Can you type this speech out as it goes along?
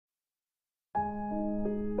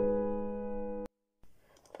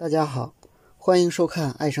大家好，欢迎收看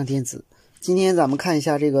爱上电子。今天咱们看一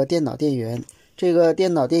下这个电脑电源。这个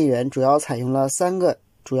电脑电源主要采用了3个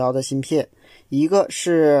主要的芯片，一个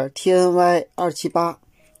是 TNY278，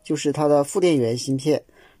 就是它的负电源芯片，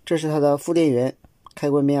这是它的负电源开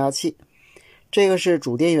关变压器。这个是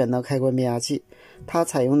主电源的开关变压器，它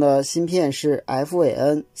采用的芯片是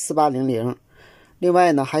FAN4800。另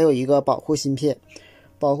外呢，还有一个保护芯片，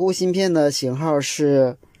保护芯片的型号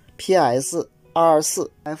是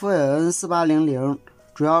PS224。FAN4800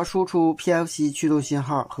 主要输出 PFC 驱动信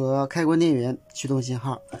号和开关电源驱动信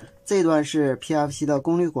号，这段是 PFC 的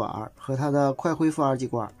功率管和它的快恢复二极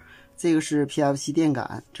管，这个是 PFC 电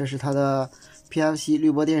感，这是它的 PFC 滤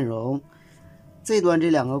波电容。这端这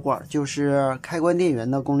2个管就是开关电源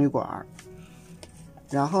的功率管。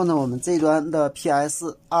然后呢，我们这端的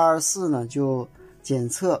PS224 呢就检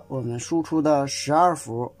测我们输出的12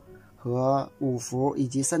伏和5伏以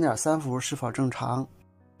及 3.3 伏是否正常。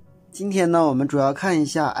今天呢，我们主要看一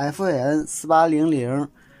下 FAN4800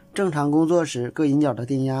 正常工作时各引脚的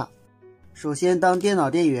电压。首先，当电脑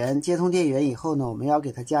电源接通电源以后呢，我们要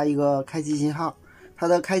给它加一个开机信号。它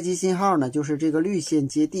的开机信号呢，就是这个绿线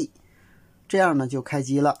接地，这样呢就开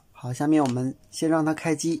机了。好，下面我们先让它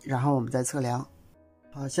开机，然后我们再测量。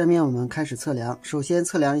好，下面我们开始测量。首先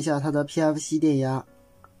测量一下它的 PFC 电压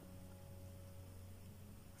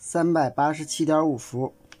 387.5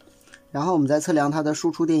 伏。然后我们再测量它的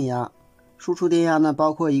输出电压，输出电压呢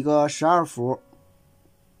包括一个12伏，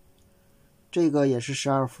这个也是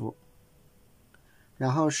12伏，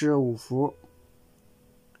然后是5伏，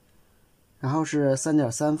然后是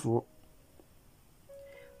 3.3 伏，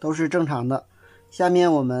都是正常的。下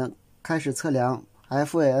面我们开始测量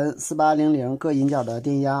FAN4800 各引脚的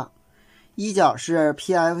电压。一脚是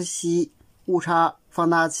PFC 误差放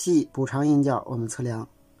大器补偿引脚，我们测量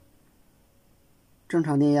正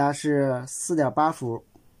常电压是 4.8 伏。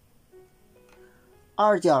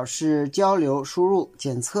二脚是交流输入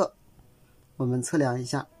检测，我们测量一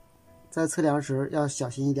下，在测量时要小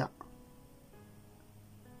心一点，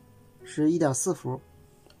是 1.4 伏。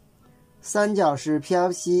三脚是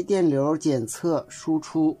PFC 电流检测输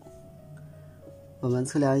出，我们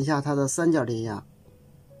测量一下它的三角电压，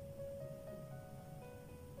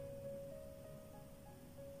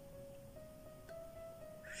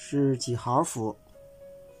是几毫伏。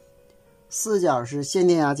四角是线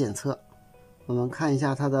电压检测，我们看一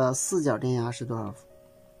下它的四角电压是多少伏，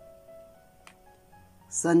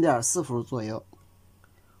 3.4 伏左右。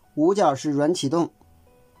五角是软启动，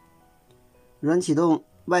软启动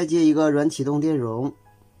外接一个软启动电容，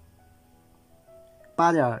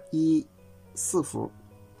 8.14 伏。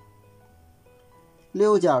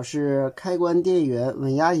六角是开关电源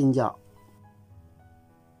稳压引脚，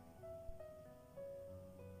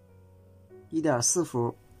 1.4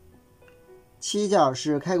 伏。七角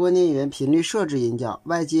是开关电源频率设置引脚，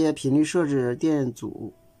外接频率设置电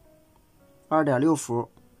阻， 2.6 伏。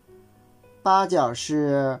八角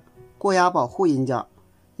是过压保护引脚，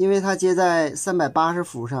因为它接在380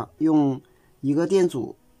伏上，用一个电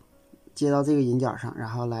阻接到这个引脚上，然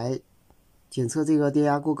后来检测这个电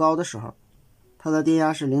压过高的时候，它的电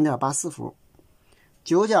压是 0.84 伏。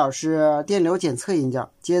九角是电流检测引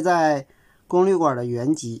脚，接在功率管的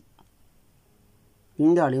原极，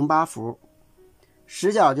 0.08 伏。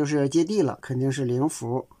十角就是接地了，肯定是0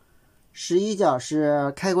伏。11角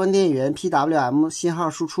是开关电源 PWM 信号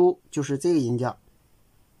输出，就是这个引脚，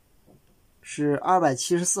是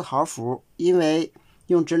274毫伏，因为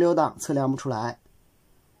用直流档测量不出来。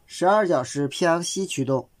12角是 PFC 驱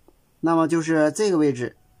动，那么就是这个位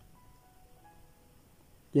置，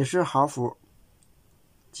也是毫伏，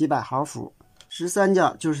几百毫伏。13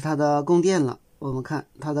角就是它的供电了，我们看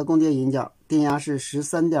它的供电引脚电压是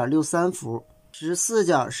 13.63 伏。14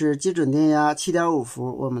角是基准电压 7.5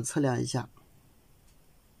 伏，我们测量一下，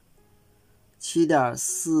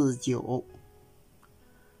 7.49。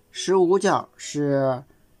15角是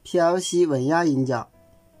PFC 稳压引脚，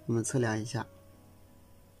我们测量一下，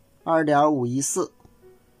 2.514。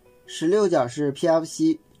16角是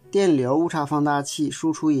PFC 电流误差放大器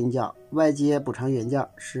输出引脚，外接补偿原件，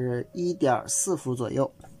是 1.4 伏左右。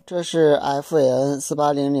这是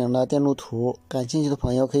FAN4800 的电路图，感兴趣的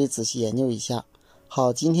朋友可以仔细研究一下。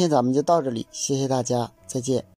好，今天咱们就到这里，谢谢大家，再见。